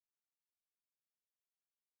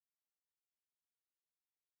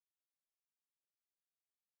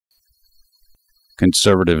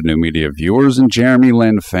Conservative new media viewers and Jeremy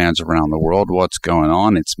Lin fans around the world, what's going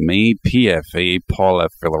on? It's me, PFE, Paul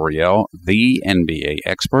F. Villarreal, the NBA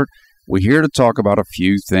expert. We're here to talk about a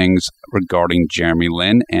few things regarding Jeremy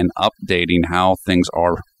Lin and updating how things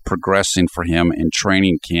are progressing for him in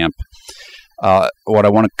training camp. What I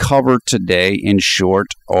want to cover today, in short,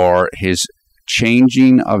 are his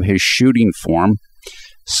changing of his shooting form,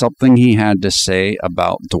 something he had to say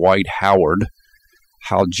about Dwight Howard,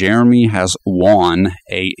 how Jeremy has won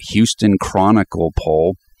a Houston Chronicle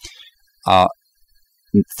poll,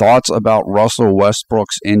 thoughts about Russell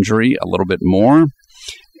Westbrook's injury a little bit more,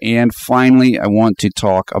 and finally, I want to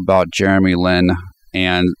talk about Jeremy Lin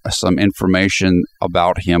and some information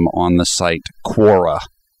about him on the site Quora,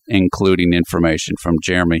 including information from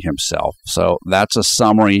Jeremy himself. So that's a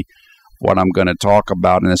summary of what I'm going to talk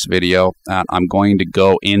about in this video, and I'm going to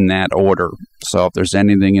go in that order. So if there's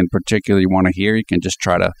anything in particular you want to hear, you can just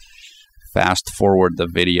try to fast forward the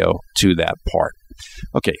video to that part.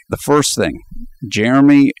 Okay, the first thing,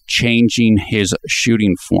 Jeremy changing his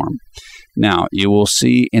shooting form. Now, you will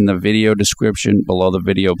see in the video description below the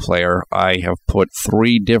video player, I have put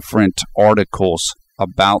 3 different articles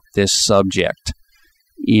about this subject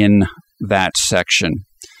in that section.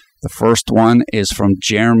 The first one is from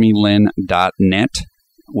JeremyLin.net,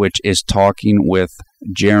 which is talking with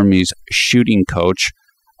Jeremy's shooting coach,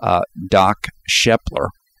 Doc Scheppler.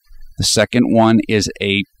 The second one is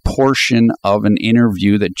a portion of an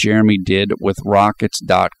interview that Jeremy did with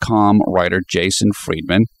Rockets.com writer Jason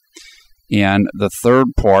Friedman. And the third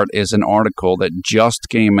part is an article that just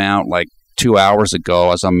came out like 2 hours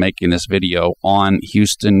ago as I'm making this video on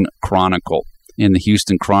Houston Chronicle, in the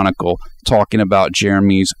Houston Chronicle, talking about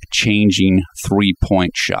Jeremy's changing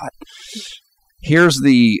three-point shot. Here's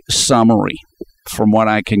the summary from what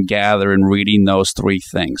I can gather in reading those 3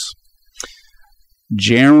 things.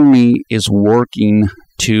 Jeremy is working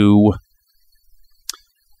to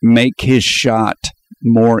make his shot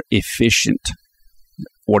more efficient.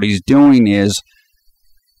 What he's doing is,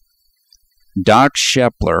 Doc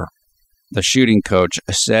Scheppler, the shooting coach,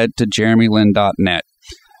 said to JeremyLin.net,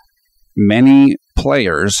 many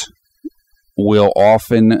players will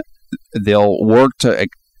they'll work to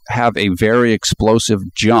have a very explosive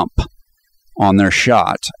jump on their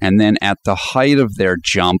shot, and then at the height of their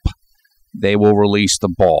jump, they will release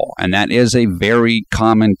the ball. And that is a very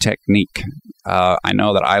common technique. I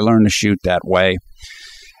know that I learned to shoot that way.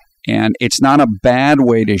 And it's not a bad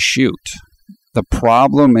way to shoot. The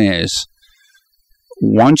problem is,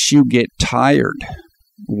 once you get tired,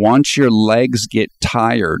 once your legs get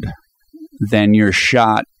tired, then your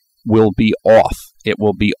shot will be off. It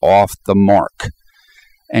will be off the mark.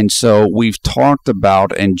 And so we've talked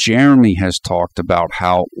about, and Jeremy has talked about,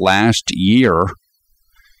 how last year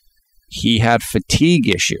he had fatigue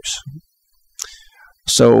issues.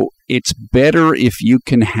 So it's better if you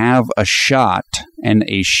can have a shot and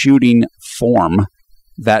a shooting form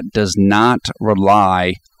that does not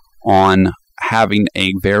rely on having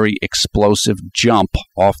a very explosive jump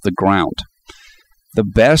off the ground. The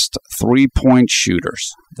best three-point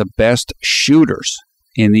shooters, the best shooters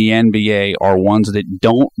in the NBA are ones that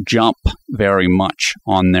don't jump very much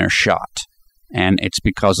on their shot. And it's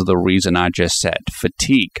because of the reason I just said,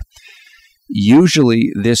 fatigue.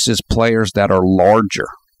 Usually, this is players that are larger,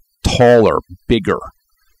 taller, bigger.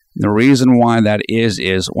 The reason why that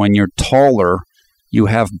is when you're taller, you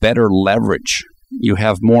have better leverage. You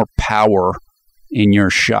have more power in your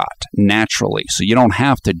shot naturally, so you don't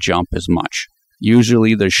have to jump as much.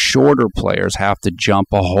 Usually, the shorter players have to jump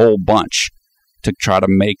a whole bunch to try to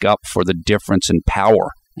make up for the difference in power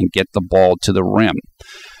and get the ball to the rim.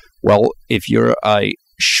 Well, if you're a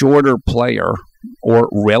shorter player, or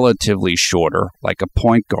relatively shorter, like a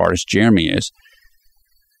point guard as Jeremy is,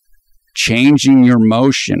 changing your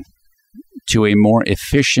motion to a more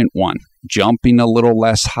efficient one, jumping a little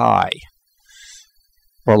less high,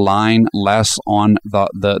 relying less on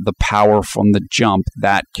the power from the jump,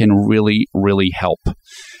 that can really, really help.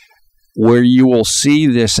 Where you will see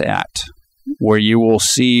this at, where you will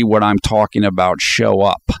see what I'm talking about show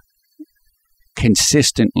up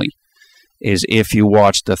consistently, is if you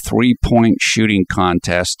watch the three-point shooting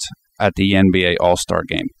contest at the NBA All-Star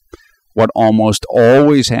Game. What almost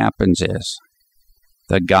always happens is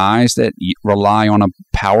the guys that rely on a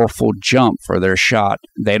powerful jump for their shot,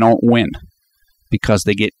 they don't win because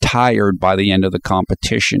they get tired by the end of the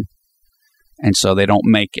competition, and so they don't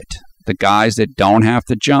make it. The guys that don't have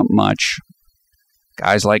to jump much,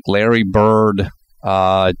 guys like Larry Bird,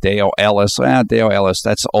 Dale Ellis. Dale Ellis,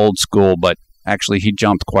 that's old school, but actually he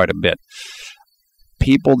jumped quite a bit.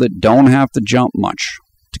 People that don't have to jump much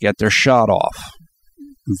to get their shot off,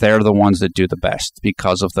 they're the ones that do the best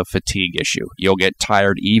because of the fatigue issue. You'll get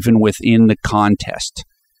tired even within the contest.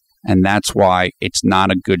 And that's why it's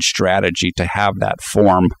not a good strategy to have that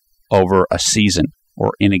form over a season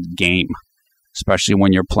or in a game, especially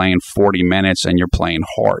when you're playing 40 minutes and you're playing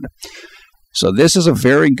hard. So this is a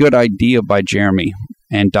very good idea by Jeremy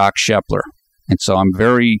and Doc Scheppler. And so I'm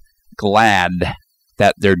very glad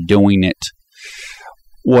that they're doing it.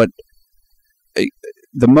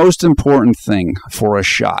 The most important thing for a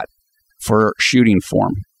shot, for shooting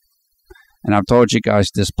form, and I've told you guys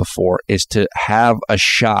this before, is to have a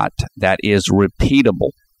shot that is repeatable,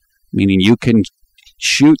 meaning you can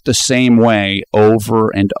shoot the same way over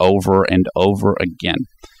and over and over again.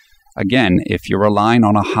 Again, if you're relying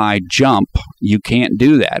on a high jump, you can't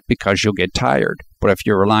do that because you'll get tired. But if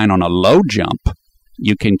you're relying on a low jump,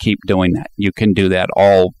 you can keep doing that. You can do that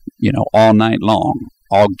all night long,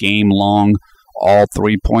 all game long, all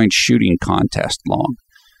three-point shooting contest long.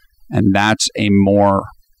 And that's a more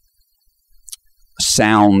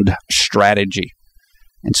sound strategy.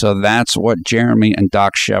 And so that's what Jeremy and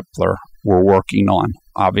Doc Scheppler were working on,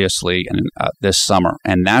 obviously, this summer.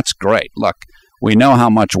 And that's great. Look, we know how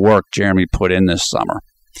much work Jeremy put in this summer.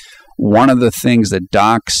 One of the things that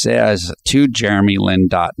Doc says to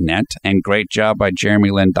JeremyLin.net, and great job by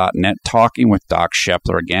JeremyLin.net talking with Doc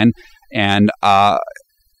Scheppler again. And I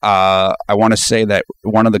want to say that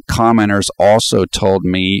one of the commenters also told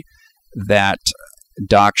me that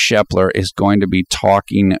Doc Scheppler is going to be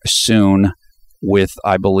talking soon with,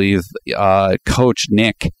 I believe, Coach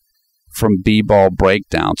Nick from B-Ball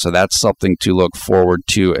Breakdown. So that's something to look forward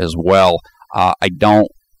to as well. I don't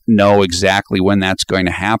know exactly when that's going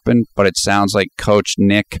to happen, but it sounds like Coach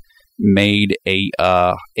Nick made a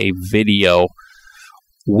video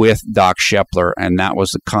with Doc Scheppler, and that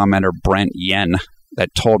was the commenter Brent Yen that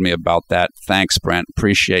told me about that. Thanks, Brent.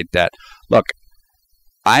 Appreciate that. Look,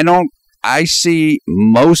 I see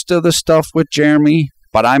most of the stuff with Jeremy,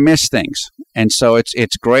 but I miss things. And so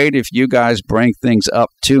it's great if you guys bring things up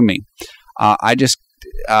to me. I just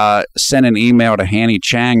sent an email to Hanny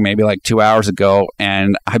Chang maybe like 2 hours ago,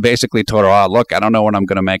 and I basically told her, look, I don't know when I'm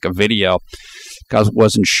going to make a video because I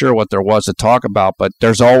wasn't sure what there was to talk about, but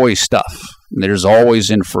there's always stuff. There's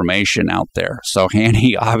always information out there. So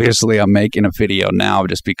Hanny, obviously I'm making a video now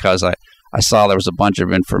just because I saw there was a bunch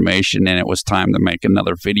of information and it was time to make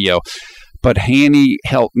another video. But Hanny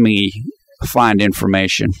helped me find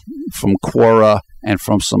information from Quora and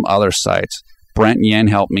from some other sites. Brent Yen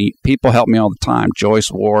helped me. People help me all the time. Joyce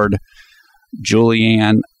Ward,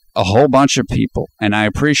 Julianne, a whole bunch of people. And I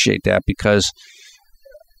appreciate that because,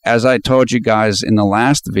 as I told you guys in the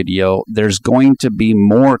last video, there's going to be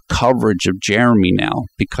more coverage of Jeremy now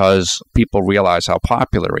because people realize how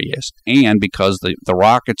popular he is and because the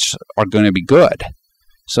Rockets are going to be good.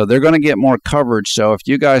 So they're going to get more coverage. So if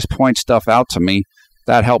you guys point stuff out to me,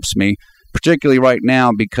 that helps me, particularly right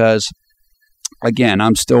now because, again,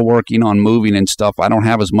 I'm still working on moving and stuff. I don't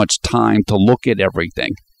have as much time to look at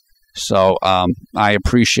everything. So I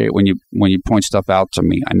appreciate when you point stuff out to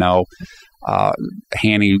me. I know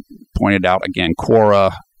Hanny pointed out, again,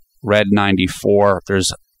 Quora, Red 94.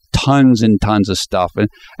 There's tons and tons of stuff. And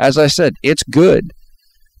as I said, it's good.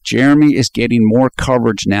 Jeremy is getting more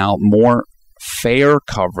coverage now, more fair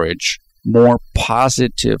coverage, more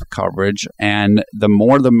positive coverage, and the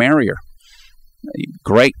more the merrier.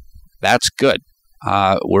 Great. That's good.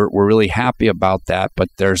 We're really happy about that, but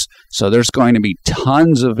there's going to be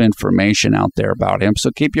tons of information out there about him. So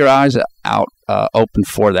keep your eyes out open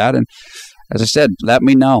for that. And as I said, let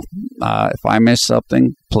me know if I miss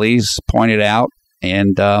something. Please point it out.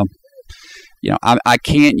 And I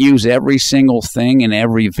can't use every single thing in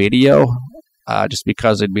every video just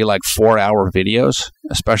because it'd be like 4-hour videos,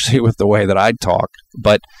 especially with the way that I talk.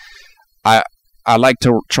 But I like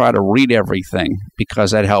to try to read everything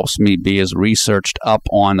because that helps me be as researched up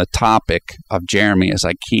on the topic of Jeremy as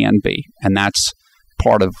I can be. And that's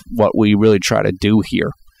part of what we really try to do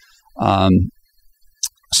here.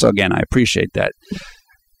 So again, I appreciate that.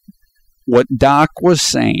 What Doc was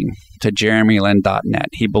saying to JeremyLin.net,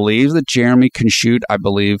 he believes that Jeremy can shoot, I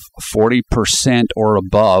believe, 40% or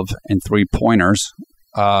above in three-pointers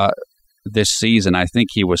this season, I think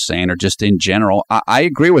he was saying, or just in general. I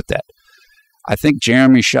agree with that. I think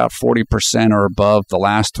Jeremy shot 40% or above the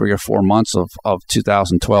last 3 or 4 months of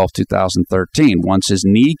 2012, 2013, once his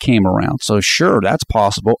knee came around. So sure, that's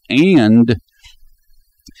possible. And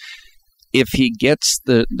if he gets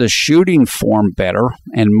the shooting form better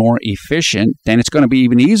and more efficient, then it's going to be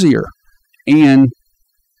even easier. And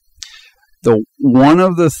one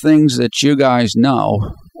of the things that you guys know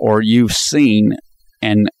or you've seen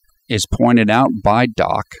and is pointed out by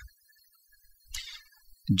Doc,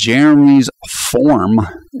 Jeremy's form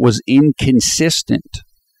was inconsistent,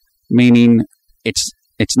 meaning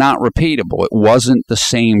it's not repeatable. It wasn't the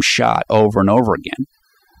same shot over and over again.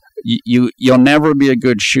 You'll never be a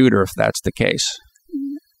good shooter if that's the case.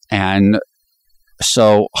 And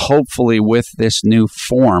so hopefully with this new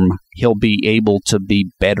form, he'll be able to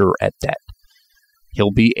be better at that.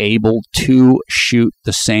 He'll be able to shoot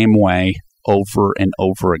the same way over and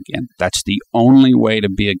over again. That's the only way to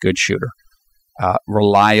be a good shooter.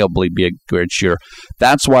 Reliably be a good shooter.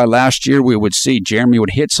 That's why last year we would see Jeremy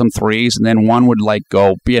would hit some threes and then one would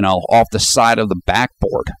go, off the side of the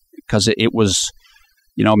backboard because it was,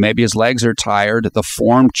 maybe his legs are tired. The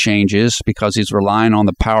form changes because he's relying on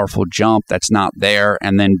the powerful jump that's not there,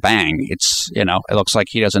 and then bang, it looks like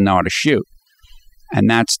he doesn't know how to shoot. And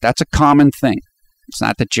that's a common thing. It's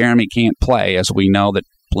not that Jeremy can't play, as we know that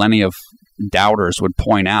plenty of doubters would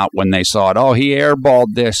point out when they saw it. Oh, he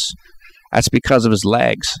airballed this. That's because of his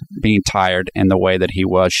legs being tired and the way that he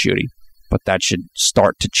was shooting. But that should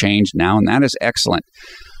start to change now, and that is excellent.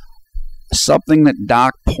 Something that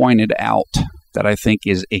Doc pointed out that I think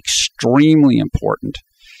is extremely important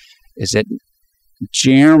is that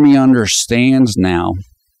Jeremy understands now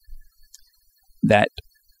that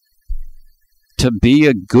to be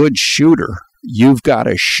a good shooter, you've got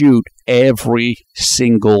to shoot every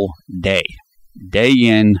single day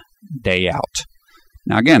in, day out.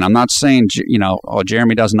 Now, again, I'm not saying,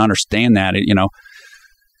 Jeremy doesn't understand that.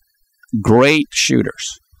 Great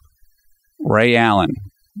shooters. Ray Allen,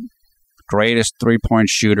 greatest three-point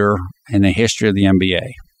shooter in the history of the NBA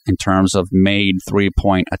in terms of made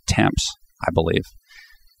three-point attempts, I believe.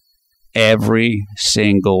 Every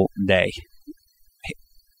single day.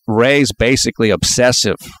 Ray's basically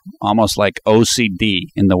obsessive, almost like OCD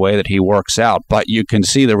in the way that he works out, but you can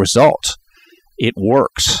see the results. It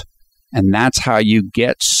works. And that's how you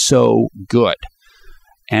get so good.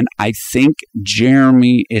 And I think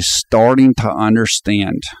Jeremy is starting to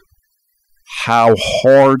understand how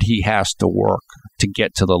hard he has to work to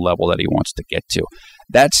get to the level that he wants to get to.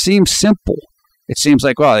 That seems simple. It seems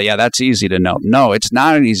like, well, yeah, that's easy to know. No, it's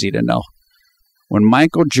not easy to know. When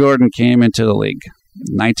Michael Jordan came into the league,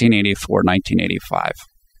 1984, 1985,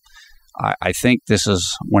 I think this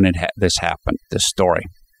is when this happened, this story.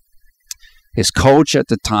 His coach at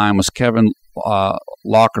the time was Kevin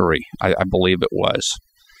Lockery, I believe it was.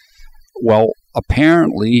 Well,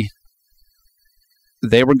 apparently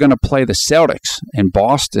they were going to play the Celtics in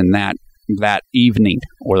Boston that evening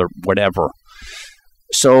or whatever.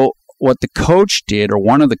 So what the coach did, or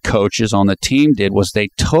one of the coaches on the team did, was they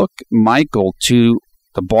took Michael to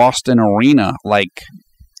the Boston arena like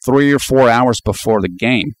 3 or 4 hours before the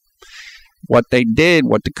game. What the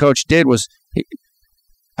coach did was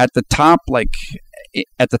at the top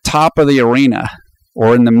of the arena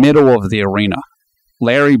or in the middle of the arena,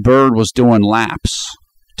 Larry Bird was doing laps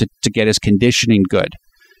to get his conditioning good.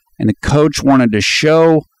 And the coach wanted to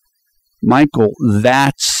show Michael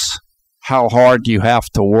that's how hard you have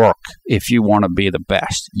to work if you want to be the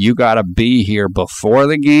best. You got to be here before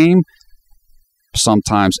the game,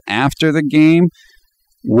 sometimes after the game.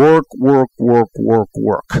 Work.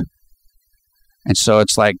 And so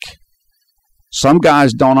it's like some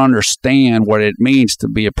guys don't understand what it means to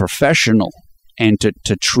be a professional and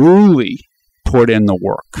to truly put in the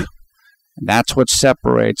work. That's what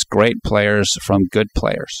separates great players from good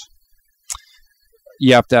players.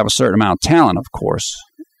 You have to have a certain amount of talent, of course,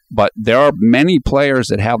 but there are many players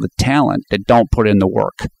that have the talent that don't put in the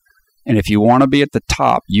work. And if you want to be at the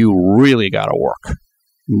top, you really got to work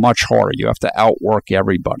much harder. You have to outwork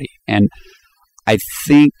everybody. And I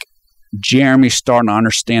think Jeremy's starting to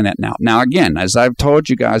understand that now. Now, again, as I've told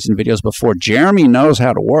you guys in videos before, Jeremy knows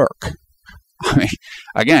how to work. I mean,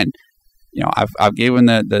 again, I've given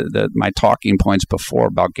my talking points before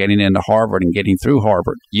about getting into Harvard and getting through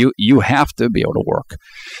Harvard. You have to be able to work.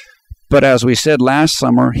 But as we said last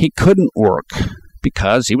summer, he couldn't work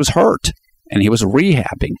because he was hurt and he was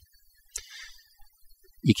rehabbing.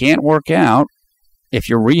 You can't work out if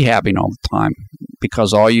you're rehabbing all the time,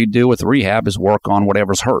 because all you do with rehab is work on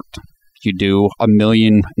whatever's hurt. You do 1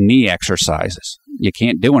 million knee exercises. You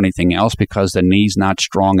can't do anything else because the knee's not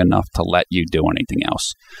strong enough to let you do anything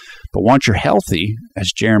else. But once you're healthy,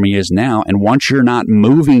 as Jeremy is now, and once you're not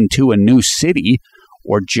moving to a new city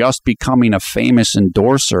or just becoming a famous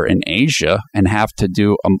endorser in Asia and have to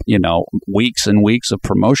do weeks and weeks of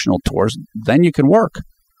promotional tours, then you can work.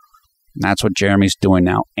 And that's what Jeremy's doing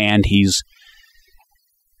now. And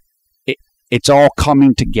it's all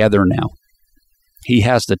coming together now. He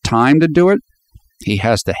has the time to do it. He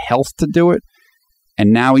has the health to do it.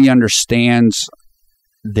 And now he understands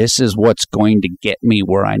this is what's going to get me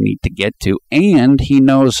where I need to get to. And he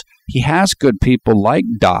knows he has good people like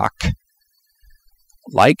Doc,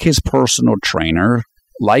 like his personal trainer,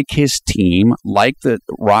 like his team, like the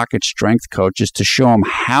Rocket strength coaches to show him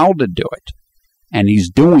how to do it. And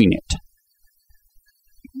he's doing it.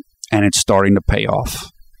 And it's starting to pay off.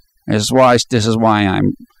 This is why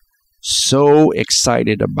I'm so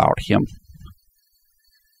excited about him.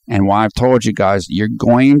 And why I've told you guys, you're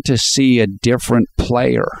going to see a different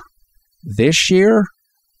player this year,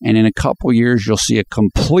 and in a couple years, you'll see a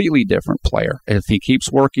completely different player if he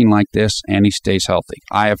keeps working like this and he stays healthy.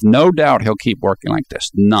 I have no doubt he'll keep working like this.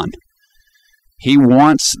 None. He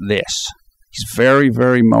wants this. He's very,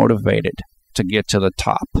 very motivated to get to the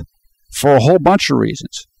top for a whole bunch of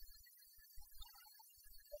reasons.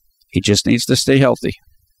 He just needs to stay healthy.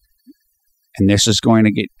 And this is going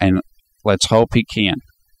to get, and let's hope he can.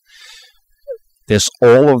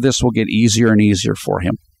 All of this will get easier and easier for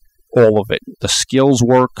him. All of it. The skills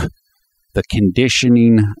work, the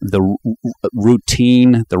conditioning, the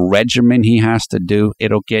routine, the regimen he has to do,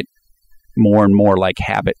 it'll get more and more like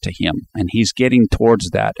habit to him. And he's getting towards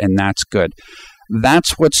that, and that's good.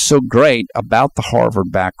 That's what's so great about the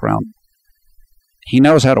Harvard background. He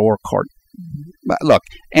knows how to work hard. But look,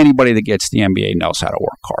 anybody that gets the NBA knows how to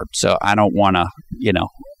work hard. So I don't want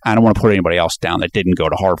to put anybody else down that didn't go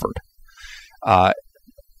to Harvard.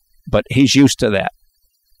 But he's used to that.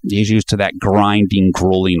 He's used to that grinding,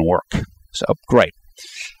 grueling work. So, great.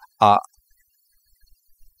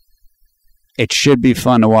 It should be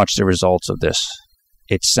fun to watch the results of this.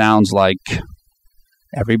 It sounds like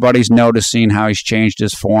everybody's noticing how he's changed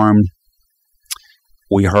his form.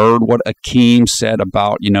 We heard what Akeem said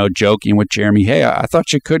about, joking with Jeremy. Hey, I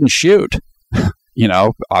thought you couldn't shoot.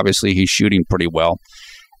 Obviously he's shooting pretty well.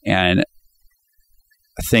 And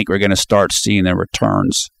I think we're going to start seeing the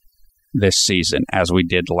returns this season as we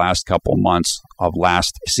did the last couple months of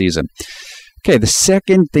last season. Okay, the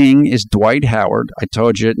second thing is Dwight Howard. I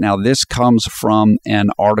told you. Now, this comes from an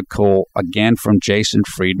article, again, from Jason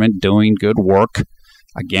Friedman, doing good work.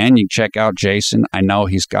 Again, you can check out Jason. I know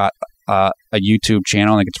he's got a YouTube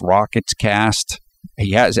channel. I think it's Rockets Cast.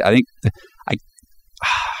 He has, I think,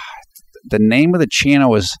 the name of the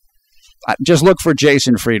channel is, just look for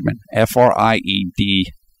Jason Friedman, Friedman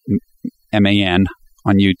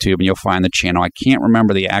on YouTube, and you'll find the channel. I can't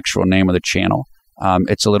remember the actual name of the channel.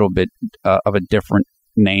 It's a little bit of a different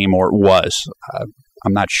name, or it was.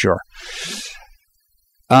 I'm not sure.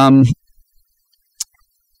 And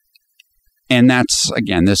that's,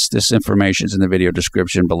 again, this information is in the video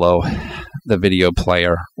description below the video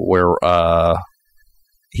player, where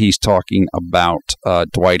he's talking about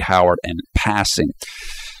Dwight Howard and passing.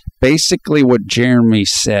 Basically, what Jeremy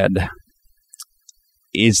said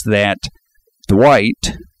is that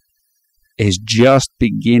Dwight is just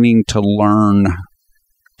beginning to learn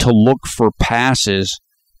to look for passes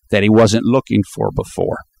that he wasn't looking for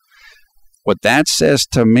before. What that says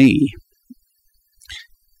to me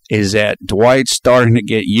is that Dwight's starting to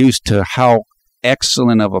get used to how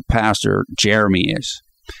excellent of a passer Jeremy is.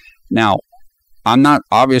 Now,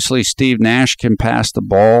 obviously Steve Nash can pass the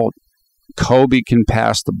ball. Kobe can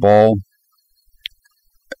pass the ball.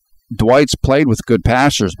 Dwight's played with good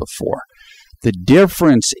passers before. The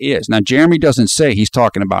difference is, now Jeremy doesn't say he's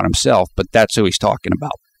talking about himself, but that's who he's talking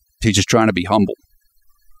about. He's just trying to be humble.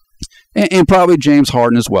 And probably James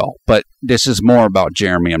Harden as well, but this is more about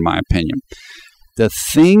Jeremy in my opinion. The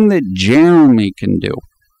thing that Jeremy can do,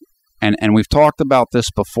 and we've talked about this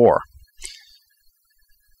before,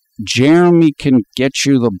 Jeremy can get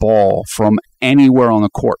you the ball from anywhere on the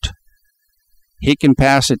court. He can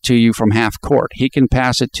pass it to you from half court. He can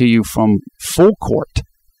pass it to you from full court.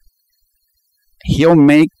 He'll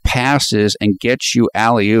make passes and get you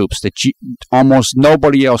alley-oops that almost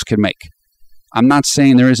nobody else can make. I'm not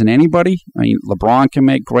saying there isn't anybody. I mean, LeBron can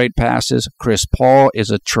make great passes. Chris Paul is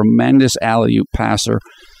a tremendous alley-oop passer.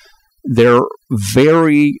 There are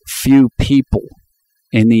very few people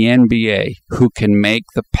in the NBA who can make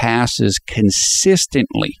the passes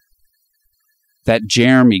consistently that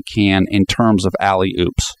Jeremy can in terms of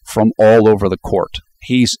alley-oops from all over the court.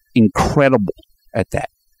 He's incredible at that.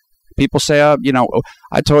 People say,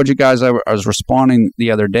 I told you guys I was responding the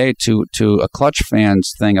other day to a ClutchFans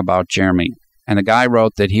thing about Jeremy, and the guy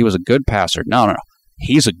wrote that he was a good passer. No.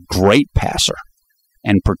 He's a great passer,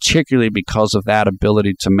 and particularly because of that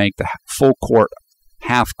ability to make the full court,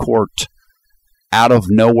 half court, out of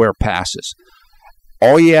nowhere passes.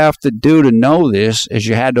 All you have to do to know this is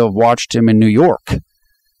you had to have watched him in New York.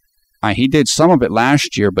 He did some of it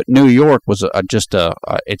last year, but New York was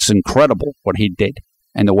it's incredible what he did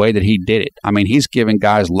and the way that he did it. I mean, he's giving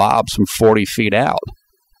guys lobs from 40 feet out.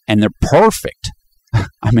 and they're perfect.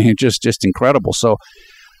 I mean, just incredible. So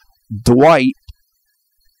Dwight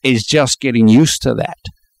is just getting used to that.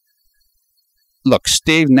 Look,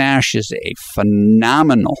 Steve Nash is a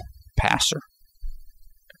phenomenal passer,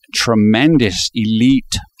 tremendous,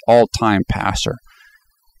 elite, all-time passer.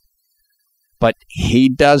 But he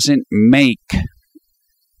doesn't make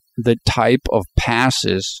the type of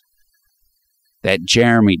passes that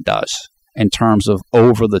Jeremy does in terms of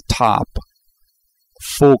over-the-top,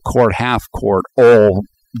 full court, half court, all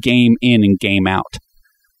game in and game out.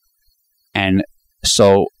 And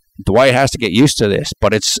so Dwight has to get used to this.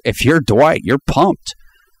 But if you're Dwight, you're pumped.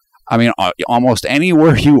 I mean, almost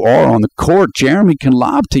anywhere you are on the court, Jeremy can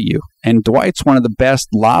lob to you. And Dwight's one of the best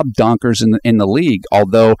lob dunkers in the league,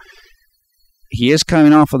 although he is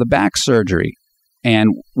coming off of the back surgery. And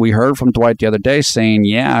we heard from Dwight the other day saying,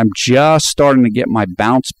 yeah, I'm just starting to get my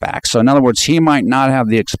bounce back. So in other words, he might not have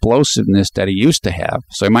the explosiveness that he used to have.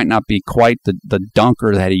 So he might not be quite the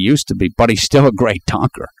dunker that he used to be, but he's still a great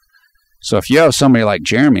dunker. So if you have somebody like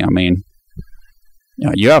Jeremy, I mean,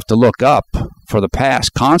 you have to look up for the pass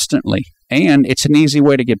constantly. And it's an easy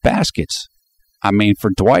way to get baskets. I mean,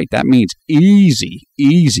 for Dwight, that means easy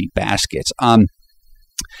baskets.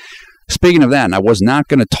 Speaking of that, and I was not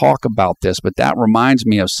going to talk about this, but that reminds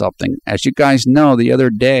me of something. As you guys know, the other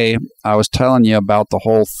day, I was telling you about the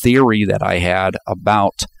whole theory that I had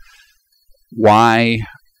about why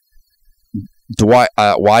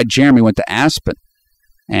Jeremy went to Aspen.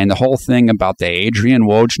 And the whole thing about the Adrian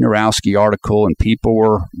Wojnarowski article, and people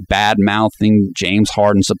were bad-mouthing James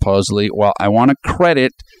Harden supposedly. Well, I want to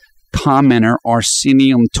credit commenter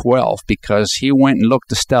Arsenium12 because he went and looked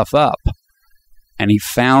the stuff up. And he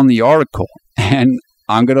found the article, and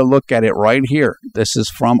I'm going to look at it right here. This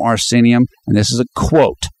is from Arsenium, and this is a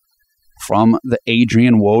quote from the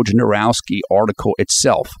Adrian Wojnarowski article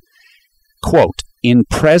itself. Quote, in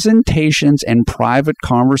presentations and private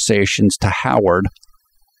conversations to Howard,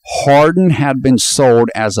 Harden had been sold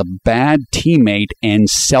as a bad teammate and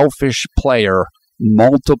selfish player,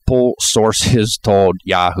 multiple sources told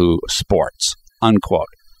Yahoo Sports, unquote.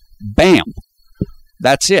 Bam.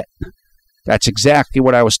 That's it. That's exactly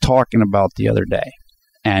what I was talking about the other day.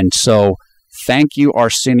 And so thank you,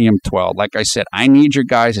 Arsenium12. Like I said, I need your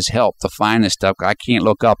guys' help to find this stuff. I can't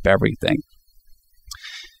look up everything.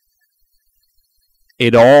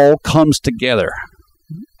 It all comes together.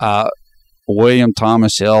 William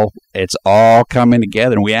Thomas Hill, it's all coming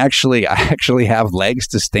together. And I actually have legs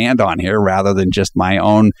to stand on here rather than just my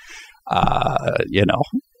own,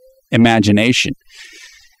 imagination.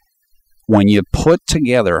 When you put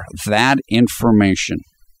together that information,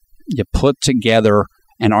 you put together,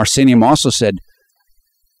 and Arsenium also said,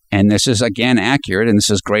 and this is again accurate, and this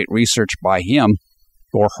is great research by him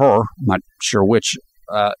or her, I'm not sure which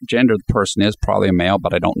gender the person is, probably a male,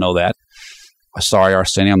 but I don't know that. Sorry,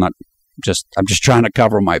 Arsenium, I'm just trying to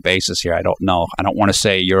cover my bases here. I don't know. I don't want to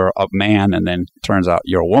say you're a man and then it turns out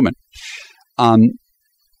you're a woman.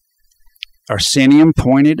 Arsenium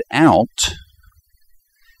pointed out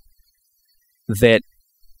that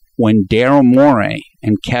when Daryl Morey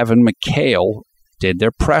and Kevin McHale did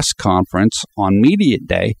their press conference on Media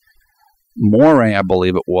Day, Morey, I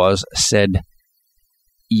believe it was, said,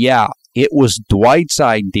 yeah, it was Dwight's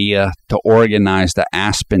idea to organize the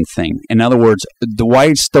Aspen thing. In other words,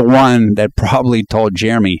 Dwight's the one that probably told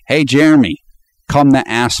Jeremy, hey, Jeremy, come to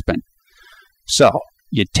Aspen. So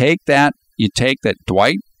you take that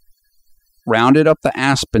Dwight rounded up the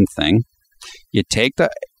Aspen thing. You take the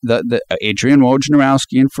Adrian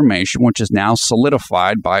Wojnarowski information, which is now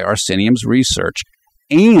solidified by Arsenium's research,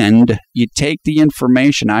 and you take the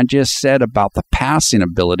information I just said about the passing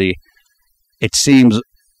ability. It seems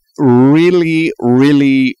really,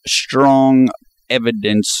 really strong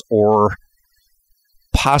evidence or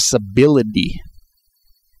possibility.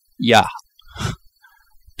 Yeah.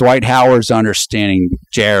 Dwight Howard's understanding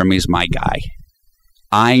Jeremy's my guy.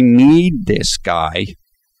 I need this guy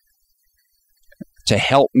to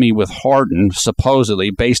help me with Harden,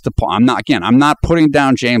 supposedly based upon, I'm not putting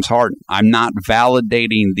down James Harden. I'm not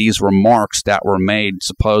validating these remarks that were made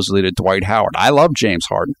supposedly to Dwight Howard. I love James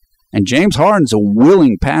Harden. And James Harden's a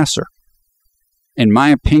willing passer. In my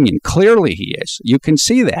opinion, clearly he is. You can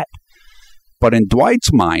see that. But in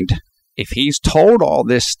Dwight's mind, if he's told all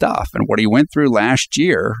this stuff and what he went through last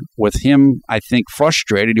year with him, I think,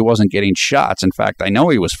 frustrated he wasn't getting shots. In fact, I know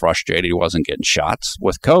he was frustrated he wasn't getting shots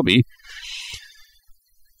with Kobe.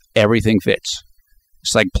 Everything fits.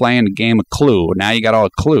 It's like playing a game of Clue. Now you got all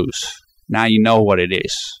the clues. Now you know what it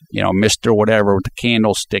is. Mr. Whatever with the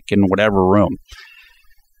candlestick in whatever room.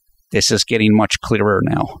 This is getting much clearer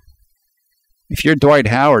now. If you're Dwight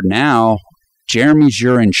Howard now, Jeremy's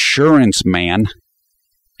your insurance man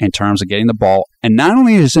in terms of getting the ball. And not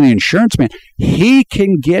only is he an insurance man, he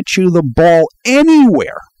can get you the ball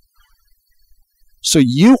anywhere. So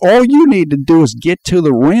all you need to do is get to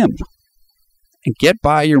the rim and get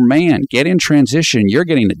by your man, get in transition. You're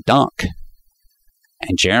getting the dunk.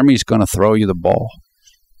 And Jeremy's going to throw you the ball.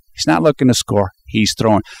 He's not looking to score. He's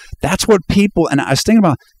throwing. That's what people, and I was thinking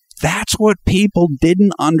about, that's what people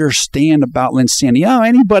didn't understand about Linsanity. Oh,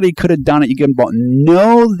 anybody could have done it. You give them the ball.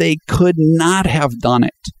 No, they could not have done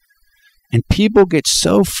it. And people get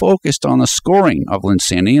so focused on the scoring of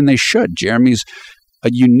Linsanity, and they should. Jeremy's a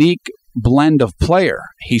unique blend of player.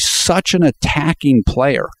 He's such an attacking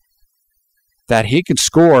player that he could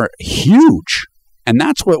score huge. And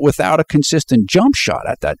that's what without a consistent jump shot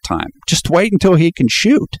at that time. Just wait until he can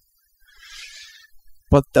shoot.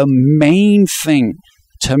 But the main thing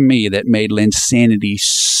to me that made Linsanity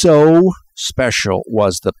so special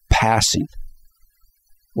was the passing,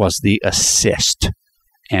 was the assist.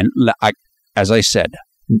 And as I said,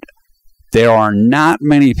 there are not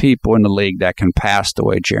many people in the league that can pass the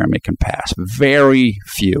way Jeremy can pass. Very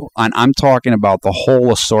few. And I'm talking about the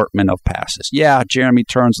whole assortment of passes. Yeah, Jeremy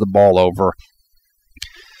turns the ball over.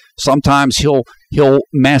 Sometimes he'll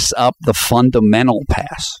mess up the fundamental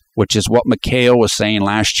pass, which is what McHale was saying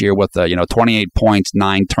last year with the 28 points,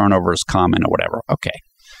 9 turnovers common or whatever. Okay.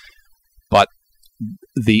 But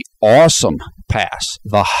the awesome pass,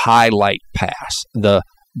 the highlight pass, the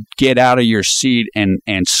get out of your seat and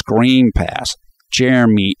scream pass,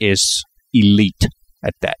 Jeremy is elite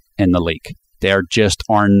at that in the league. There just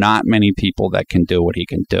are not many people that can do what he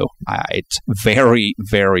can do. It's very,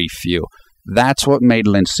 very few. That's what made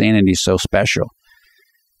Linsanity so special,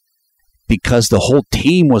 because the whole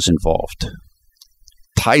team was involved.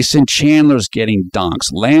 Tyson Chandler's getting dunks.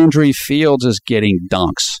 Landry Fields is getting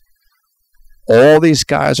dunks. All these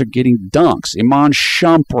guys are getting dunks. Iman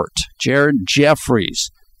Shumpert, Jared Jeffries.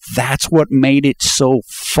 That's what made it so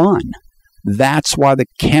fun. That's why the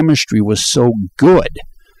chemistry was so good,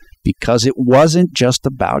 because it wasn't just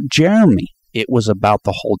about Jeremy. It was about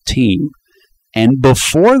the whole team. And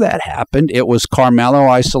before that happened, it was Carmelo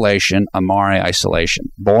isolation, Amare isolation.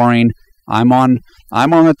 Boring. I'm on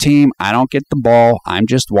the team. I don't get the ball. I'm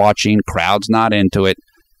just watching. Crowd's not into it.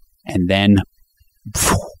 And then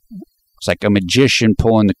it's like a magician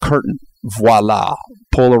pulling the curtain. Voila.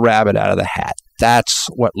 Pull a rabbit out of the hat. That's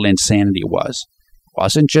what Linsanity was. It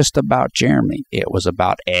wasn't just about Jeremy. It was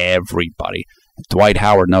about everybody. Dwight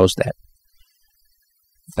Howard knows that.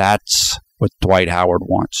 That's what Dwight Howard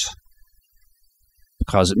wants,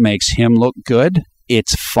 because it makes him look good.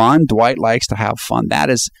 It's fun. Dwight likes to have fun.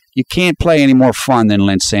 You can't play any more fun than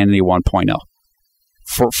Linsanity 1.0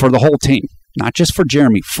 for the whole team, not just for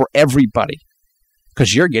Jeremy, for everybody,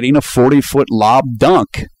 because you're getting a 40-foot lob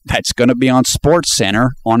dunk that's going to be on Sports Center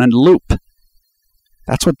on a loop.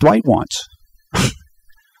 That's what Dwight wants.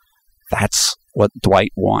 That's what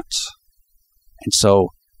Dwight wants. And so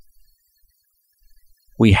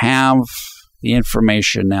we have the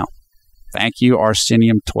information now. Thank you,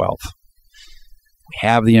 Arsenium 12. We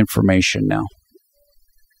have the information now.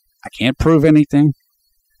 I can't prove anything.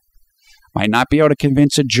 Might not be able to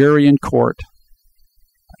convince a jury in court.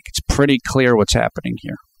 It's pretty clear what's happening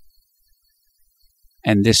here.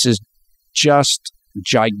 And this is just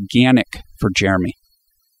gigantic for Jeremy.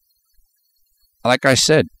 Like I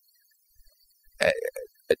said,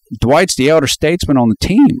 Dwight's the elder statesman on the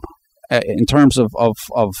team in terms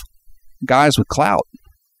of guys with clout.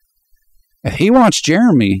 If he wants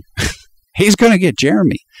Jeremy, he's going to get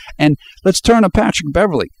Jeremy. And let's turn to Patrick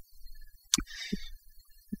Beverley.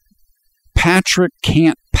 Patrick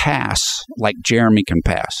can't pass like Jeremy can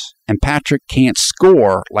pass. And Patrick can't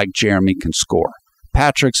score like Jeremy can score.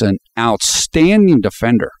 Patrick's an outstanding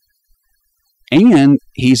defender. And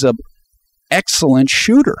he's an excellent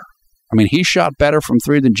shooter. I mean, he shot better from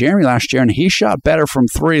three than Jeremy last year, and he shot better from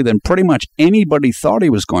three than pretty much anybody thought he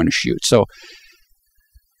was going to shoot. So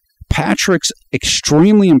Patrick's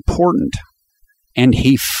extremely important, and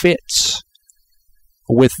he fits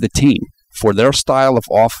with the team for their style of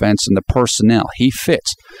offense and the personnel. He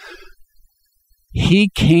fits. He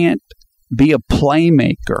can't be a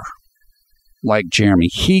playmaker like Jeremy.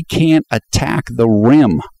 He can't attack the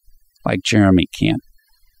rim like Jeremy can.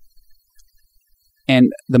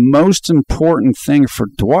 And the most important thing for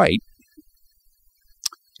Dwight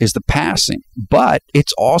is the passing. But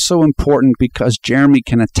it's also important because Jeremy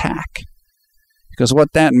can attack. Because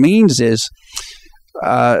what that means is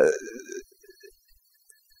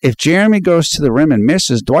if Jeremy goes to the rim and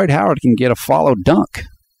misses, Dwight Howard can get a follow dunk.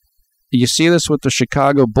 You see this with the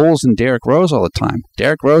Chicago Bulls and Derrick Rose all the time.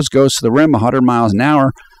 Derrick Rose goes to the rim 100 miles an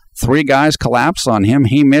hour, three guys collapse on him.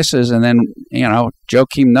 He misses, and then,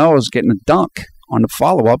 Joakim Noah is getting a dunk on the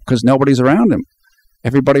follow-up because nobody's around him.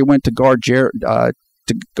 Everybody went to guard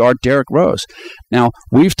Derrick Rose. Now,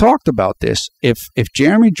 we've talked about this. If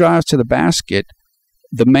Jeremy drives to the basket,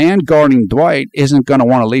 the man guarding Dwight isn't going to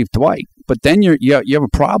want to leave Dwight. But then you have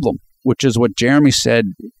a problem, which is what Jeremy said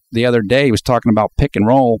the other day. He was talking about pick and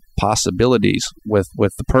roll possibilities with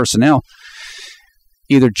the personnel.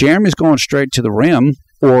 Either Jeremy's going straight to the rim,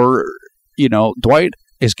 or Dwight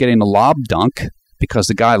is getting a lob dunk because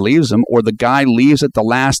the guy leaves him, or the guy leaves at the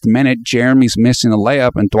last minute, Jeremy's missing a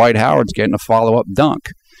layup, and Dwight Howard's getting a follow-up dunk.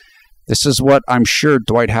 This is what I'm sure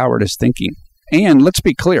Dwight Howard is thinking. And let's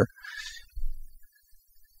be clear.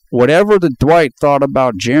 Whatever the Dwight thought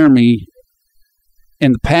about Jeremy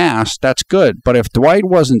in the past, that's good. But if Dwight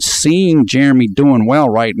wasn't seeing Jeremy doing well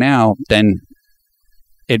right now, then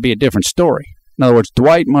it'd be a different story. In other words,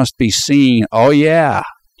 Dwight must be seeing, oh, yeah,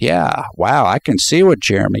 wow, I can see what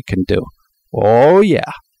Jeremy can do. Oh,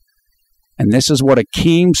 yeah. And this is what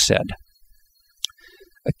Akeem said.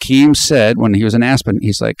 Akeem said when he was in Aspen,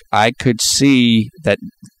 he's like, I could see that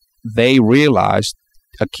they realized,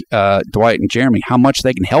 Dwight and Jeremy, how much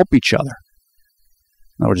they can help each other.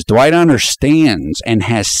 In other words, Dwight understands and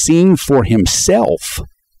has seen for himself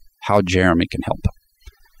how Jeremy can help him.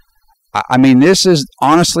 I mean, this is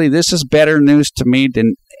better news to me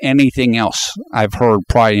than anything else I've heard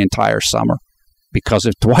probably the entire summer. Because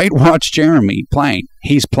if Dwight watched Jeremy playing,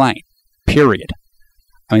 he's playing, period.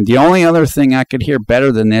 I mean, the only other thing I could hear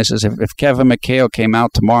better than this is if Kevin McHale came out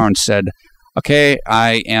tomorrow and said, okay,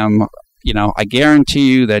 I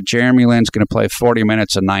guarantee you that Jeremy Lin's going to play 40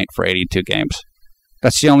 minutes a night for 82 games.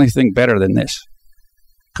 That's the only thing better than this.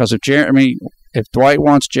 Because if Dwight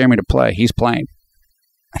wants Jeremy to play, he's playing.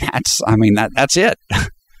 That's it.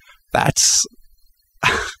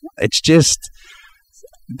 It's just,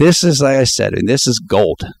 this is, like I said, this is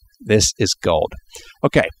gold. This is gold.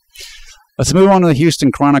 Okay, let's move on to the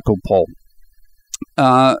Houston Chronicle poll.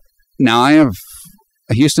 Now, I have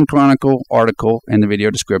a Houston Chronicle article in the video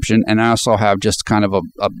description, and I also have just kind of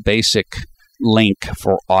a basic link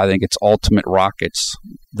for, I think it's Ultimate Rockets,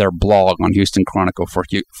 their blog on Houston Chronicle for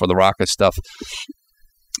the Rocket stuff.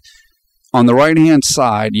 On the right-hand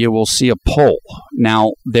side, you will see a poll.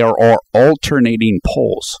 Now, there are alternating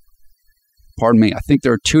polls. Pardon me. I think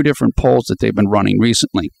there are two different polls that they've been running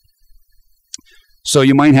recently. So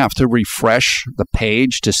you might have to refresh the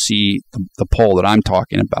page to see the poll that I'm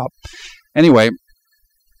talking about. Anyway,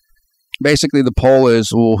 basically the poll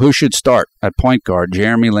is, well, who should start at point guard,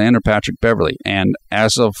 Jeremy Lin or Patrick Beverley? And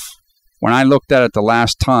as of when I looked at it the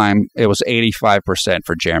last time, it was 85%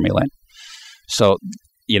 for Jeremy Lin. So,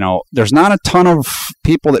 there's not a ton of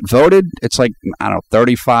people that voted. It's like,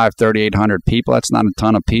 3,800 people. That's not a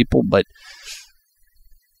ton of people, but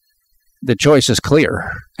the choice is clear,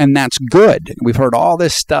 and that's good. We've heard all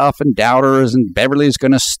this stuff and doubters and Beverly's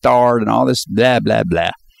going to start and all this blah, blah,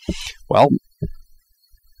 blah. Well, it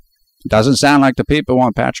doesn't sound like the people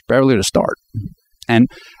want Patrick Beverley to start. And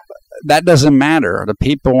that doesn't matter. The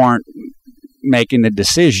people aren't making the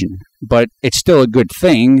decision, but it's still a good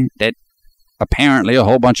thing that apparently a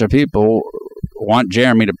whole bunch of people want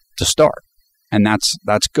Jeremy to start, and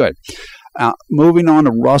that's good. Moving on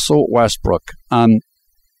to Russell Westbrook.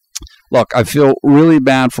 Look, I feel really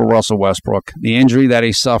bad for Russell Westbrook. The injury that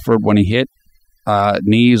he suffered when he hit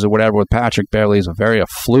knees or whatever with Patrick Beverley is a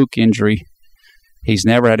fluke injury. He's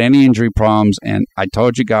never had any injury problems, and I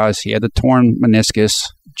told you guys he had the torn meniscus,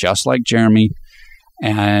 just like Jeremy,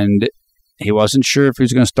 and he wasn't sure if he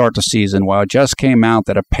was going to start the season. Well, it just came out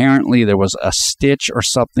that apparently there was a stitch or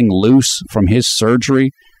something loose from his surgery,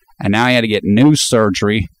 and now he had to get new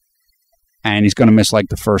surgery, and he's going to miss like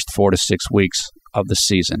the first 4 to 6 weeks of the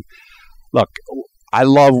season. Look, I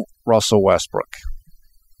love Russell Westbrook.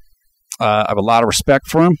 I have a lot of respect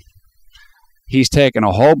for him. He's taken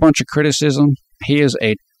a whole bunch of criticism. He is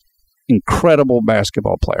an incredible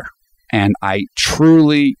basketball player, and I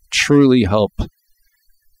truly, truly hope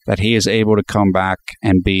that he is able to come back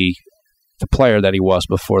and be the player that he was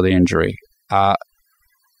before the injury.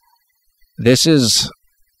 This is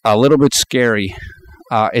a little bit scary.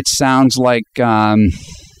 It sounds like, again,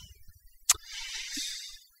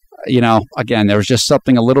 there was just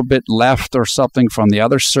something a little bit left or something from the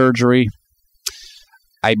other surgery.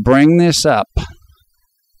 I bring this up,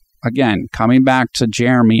 again, coming back to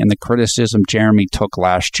Jeremy and the criticism Jeremy took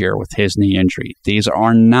last year with his knee injury. These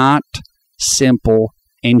are not simple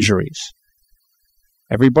injuries.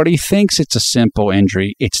 Everybody thinks it's a simple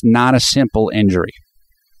injury. It's not a simple injury.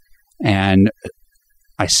 And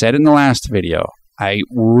I said in the last video, I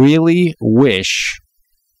really wish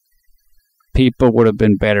people would have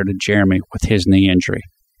been better to Jeremy with his knee injury.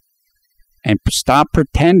 And stop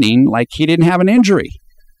pretending like he didn't have an injury.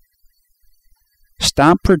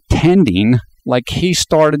 Stop pretending like he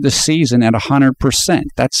started the season at 100%.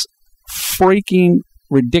 That's freaking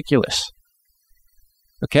ridiculous.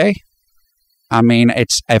 Okay? I mean,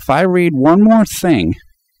 if I read one more thing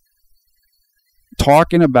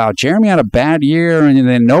talking about Jeremy had a bad year and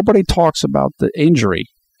then nobody talks about the injury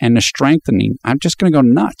and the strengthening, I'm just going to go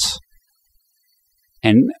nuts.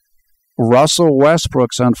 And Russell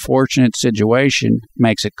Westbrook's unfortunate situation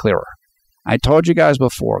makes it clearer. I told you guys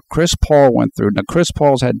before, Chris Paul went through. Now, Chris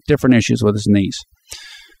Paul's had different issues with his knees.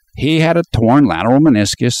 He had a torn lateral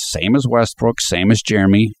meniscus, same as Westbrook, same as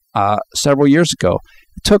Jeremy, several years ago.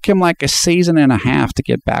 It took him like a season and a half to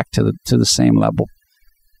get back to the same level.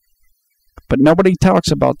 But nobody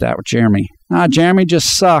talks about that with Jeremy. Jeremy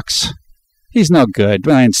just sucks. He's no good.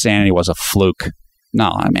 Linsanity was a fluke. No,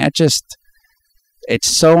 I mean,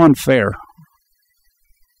 it's so unfair.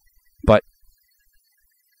 But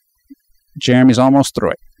Jeremy's almost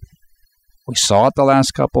through it. We saw it the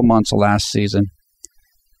last couple months of last season.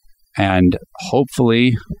 And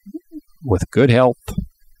hopefully, with good health,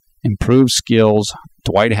 improved skills,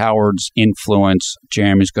 Dwight Howard's influence,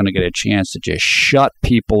 Jeremy's going to get a chance to just shut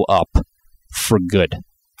people up for good.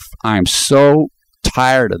 I'm so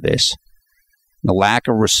tired of this. The lack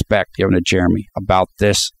of respect given to Jeremy about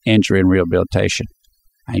this injury and rehabilitation.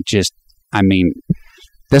 This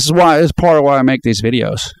is part of why I make these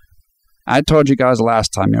videos. I told you guys last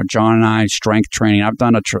time, John and I, strength training. I've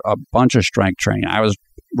done a bunch of strength training. I was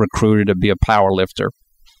recruited to be a power lifter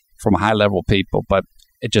from high-level people, but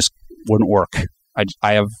it just wouldn't work.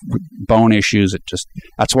 I have bone issues.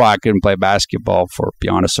 That's why I couldn't play basketball for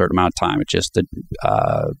beyond a certain amount of time. It's just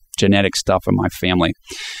the genetic stuff in my family.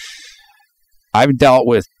 I've dealt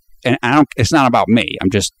with, and it's not about me.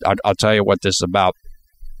 I'll tell you what this is about.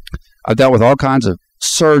 I've dealt with all kinds of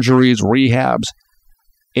surgeries, rehabs.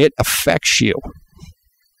 It affects you.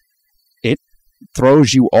 It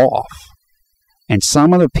throws you off. And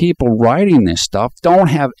some of the people writing this stuff don't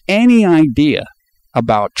have any idea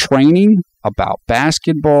about training, about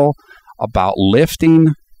basketball, about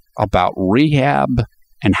lifting, about rehab,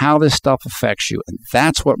 and how this stuff affects you. And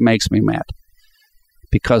that's what makes me mad.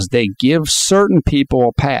 Because they give certain people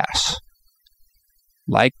a pass,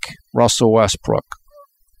 like Russell Westbrook,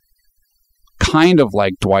 kind of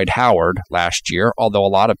like Dwight Howard last year, although a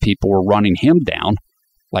lot of people were running him down,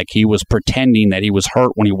 like he was pretending that he was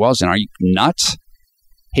hurt when he wasn't. Are you nuts?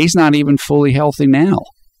 He's not even fully healthy now.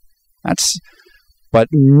 But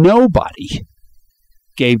nobody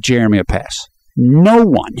gave Jeremy a pass. No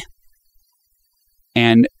one.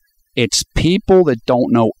 And it's people that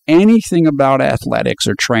don't know anything about athletics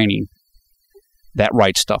or training that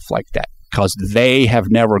write stuff like that because they have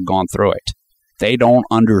never gone through it. They don't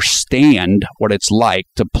understand what it's like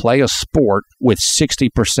to play a sport with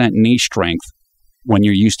 60% knee strength when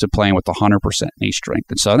you're used to playing with 100% knee strength.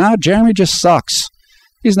 And so now Jeremy just sucks.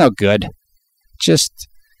 He's no good. It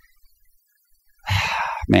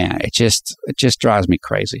just drives me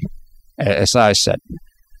crazy. As I said,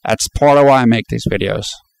 that's part of why I make these videos.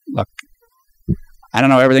 Look, I don't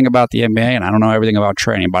know everything about the NBA and I don't know everything about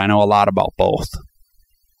training, but I know a lot about both.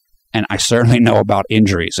 And I certainly know about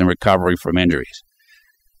injuries and recovery from injuries.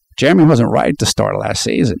 Jeremy wasn't right to start last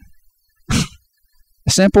season.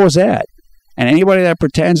 As simple as that. And anybody that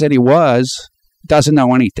pretends that he was doesn't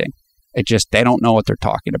know anything. They don't know what they're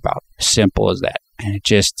talking about. Simple as that. And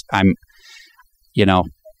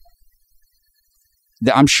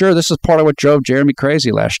I'm sure this is part of what drove Jeremy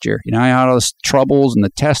crazy last year. He had all those troubles and the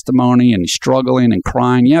testimony and he's struggling and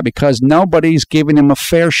crying. Yeah, because nobody's giving him a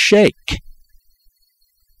fair shake.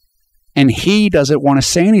 And he doesn't want to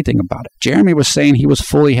say anything about it. Jeremy was saying he was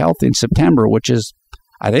fully healthy in September, which is,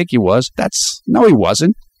 I think he was. No, he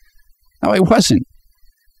wasn't. No, he wasn't.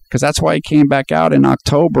 Because that's why he came back out in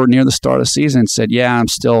October near the start of the season and said, yeah,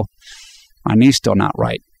 my knee's still not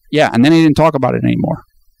right. Yeah, and then he didn't talk about it anymore.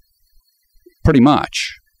 Pretty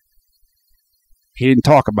much. He didn't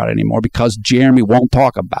talk about it anymore because Jeremy won't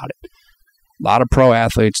talk about it. A lot of pro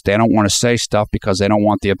athletes, they don't want to say stuff because they don't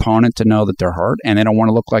want the opponent to know that they're hurt and they don't want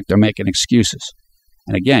to look like they're making excuses.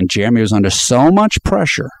 And again, Jeremy was under so much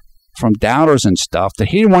pressure from doubters and stuff that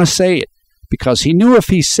he didn't want to say it because he knew if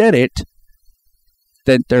he said it,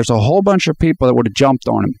 that there's a whole bunch of people that would have jumped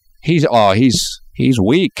on him. He's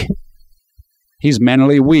weak. He's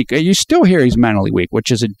mentally weak. You still hear he's mentally weak,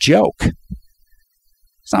 which is a joke. He's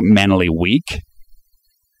not mentally weak.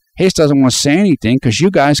 He just doesn't want to say anything because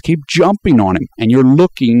you guys keep jumping on him and you're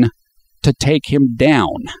looking to take him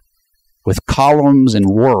down with columns and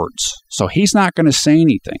words. So he's not going to say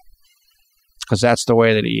anything. because that's the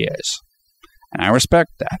way that he is. And I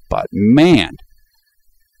respect that. But, man,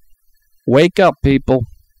 wake up, people.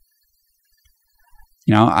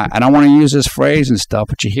 You know, I don't want to use this phrase and stuff,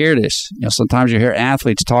 but you hear this. You know, sometimes you hear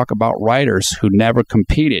athletes talk about writers who never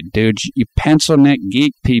competed. Dude, you pencil neck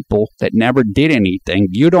geek people that never did anything,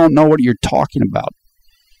 you don't know what you're talking about.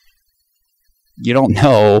 You don't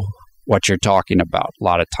know what you're talking about a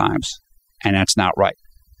lot of times, and that's not right.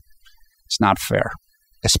 It's not fair,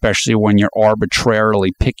 especially when you're arbitrarily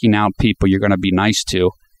picking out people you're going to be nice to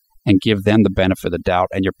and give them the benefit of the doubt,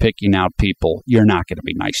 and you're picking out people you're not going to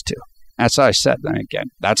be nice to. As I said, then again,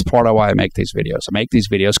 that's part of why I make these videos. I make these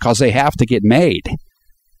videos because they have to get made,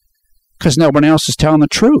 because nobody else is telling the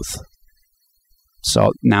truth.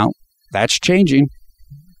 So now that's changing,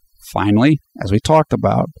 finally, as we talked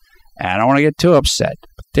about. And I don't want to get too upset,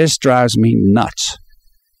 but this drives me nuts.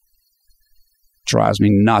 Drives me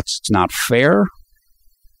nuts. It's not fair.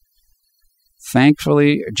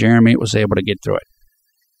 Thankfully, Jeremy was able to get through it.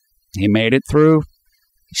 He made it through.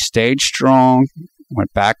 He stayed strong.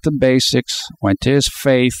 Went back to basics, went to his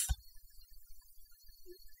faith,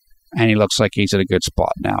 and he looks like he's at a good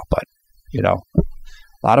spot now. But, you know,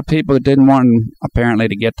 a lot of people that didn't want him, apparently,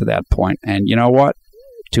 to get to that point. And you know what?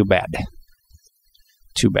 Too bad.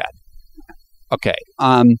 Too bad. Okay.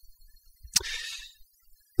 The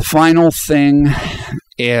final thing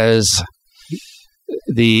is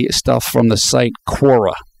the stuff from the site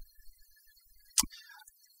Quora.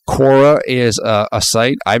 Quora is a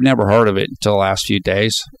site. I've never heard of it until the last few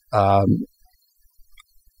days.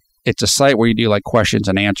 It's a site where you do like questions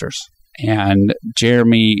and answers. And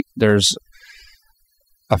Jeremy, there's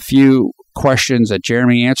a few questions that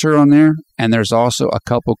Jeremy answered on there. And there's also a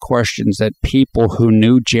couple questions that people who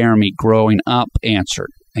knew Jeremy growing up answered.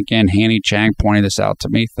 Again, Hanny Chang pointed this out to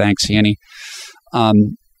me. Thanks, Hanny. I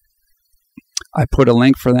put a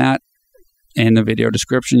link for that in the video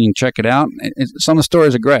description. You can check it out. Some of the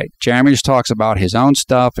stories are great. Jeremy just talks about his own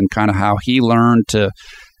stuff and kind of how he learned to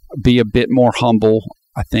be a bit more humble,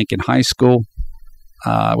 I think, in high school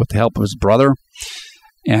with the help of his brother,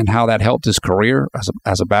 and how that helped his career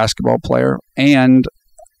as a basketball player, and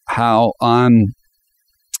how some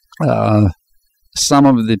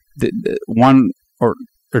of the one or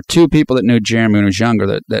two people that knew Jeremy when he was younger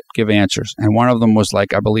that give answers. And one of them was,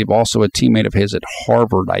 like, I believe also a teammate of his at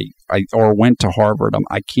Harvard, or went to Harvard.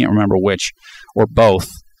 I can't remember which, or both.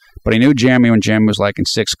 But he knew Jeremy when Jeremy was like in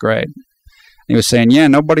 6th grade. He was saying, yeah,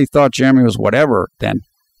 nobody thought Jeremy was whatever then.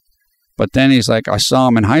 But then he's like, I saw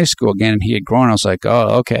him in high school again, and he had grown. I was like,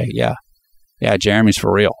 oh, okay, yeah. Yeah, Jeremy's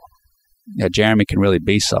for real. Yeah, Jeremy can really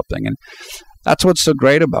be something. And that's what's so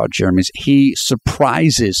great about Jeremy. He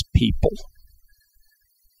surprises people.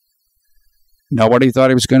 Nobody thought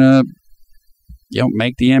he was going to,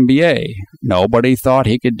 make the NBA. Nobody thought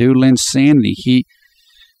he could do Linsanity.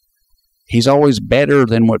 He's always better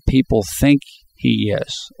than what people think he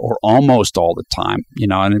is, or almost all the time.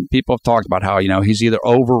 And people have talked about how, he's either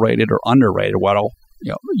overrated or underrated. Well,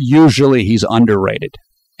 usually he's underrated,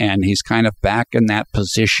 and he's kind of back in that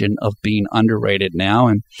position of being underrated now.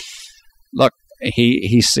 And look,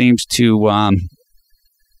 he seems to.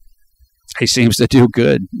 He seems to do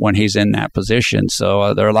good when he's in that position.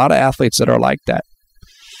 So there are a lot of athletes that are like that.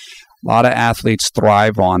 A lot of athletes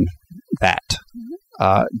thrive on that.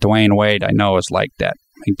 Dwayne Wade, I know, is like that.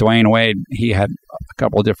 Dwayne Wade, he had a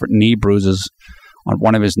couple of different knee bruises on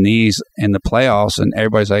one of his knees in the playoffs, and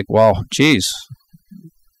everybody's like, well, geez,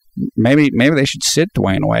 maybe they should sit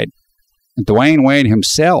Dwayne Wade. And Dwayne Wade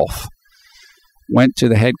himself went to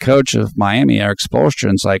the head coach of Miami, Eric Spoelstra,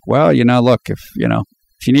 and it's like, well, look, if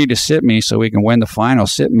you need to sit me so we can win the final,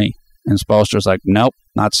 sit me. And Spoelstra's like, nope,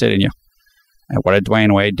 not sitting you. And what did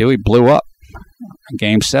Dwayne Wade do? He blew up in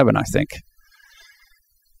Game 7, I think.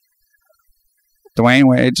 Dwayne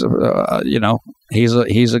Wade's,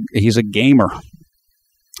 he's a gamer.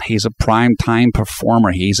 He's a prime-time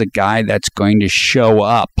performer. He's a guy that's going to show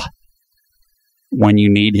up when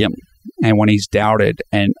you need him and when he's doubted.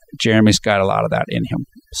 And Jeremy's got a lot of that in him.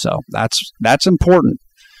 So that's important.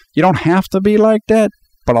 You don't have to be like that.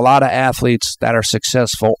 But a lot of athletes that are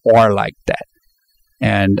successful are like that.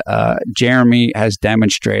 And Jeremy has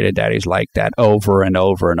demonstrated that he's like that over and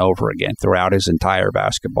over and over again throughout his entire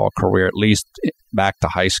basketball career, at least back to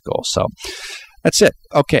high school. So that's it.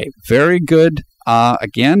 Okay, very good.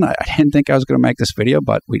 Again, I didn't think I was going to make this video,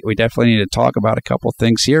 but we definitely need to talk about a couple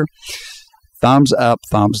things here. Thumbs up,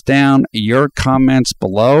 thumbs down. Your comments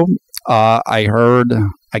below.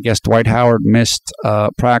 I guess Dwight Howard missed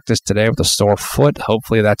practice today with a sore foot.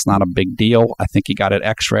 Hopefully that's not a big deal. I think he got it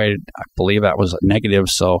x-rayed. I believe that was negative,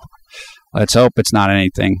 so let's hope it's not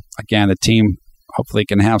anything. Again, the team hopefully he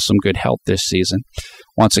can have some good health this season.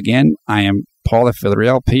 Once again, I am Paul at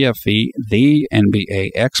Villarreal, PFE, the NBA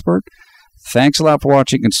expert. Thanks a lot for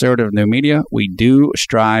watching Conservative New Media. We do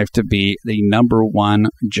strive to be the #1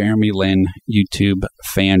 Jeremy Lin YouTube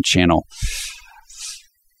fan channel.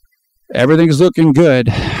 Everything's looking good.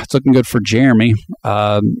 It's looking good for Jeremy.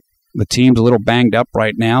 The team's a little banged up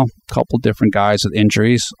right now. A couple different guys with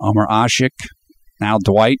injuries. Omer Asik, now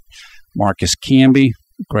Dwight, Marcus Camby,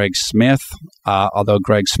 Greg Smith. Although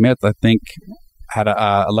Greg Smith, I think, had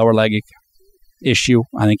a lower leg issue.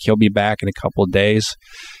 I think he'll be back in a couple of days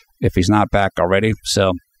if he's not back already.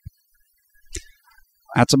 So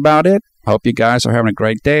that's about it. Hope you guys are having a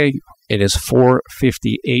great day. It is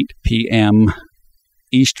 4:58 p.m.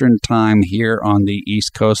 Eastern Time here on the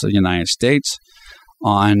East Coast of the United States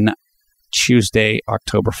on Tuesday,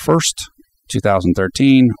 October 1st,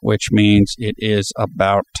 2013, which means it is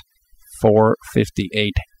about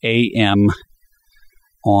 4:58 a.m.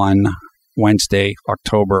 on Wednesday,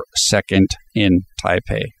 October 2nd in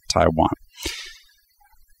Taipei, Taiwan.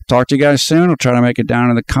 Talk to you guys soon. I'll try to make it down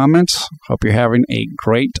in the comments. Hope you're having a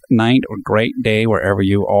great night or great day wherever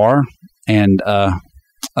you are. And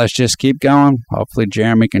let's just keep going. Hopefully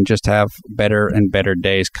Jeremy can just have better and better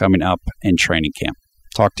days coming up in training camp.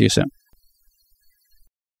 Talk to you soon.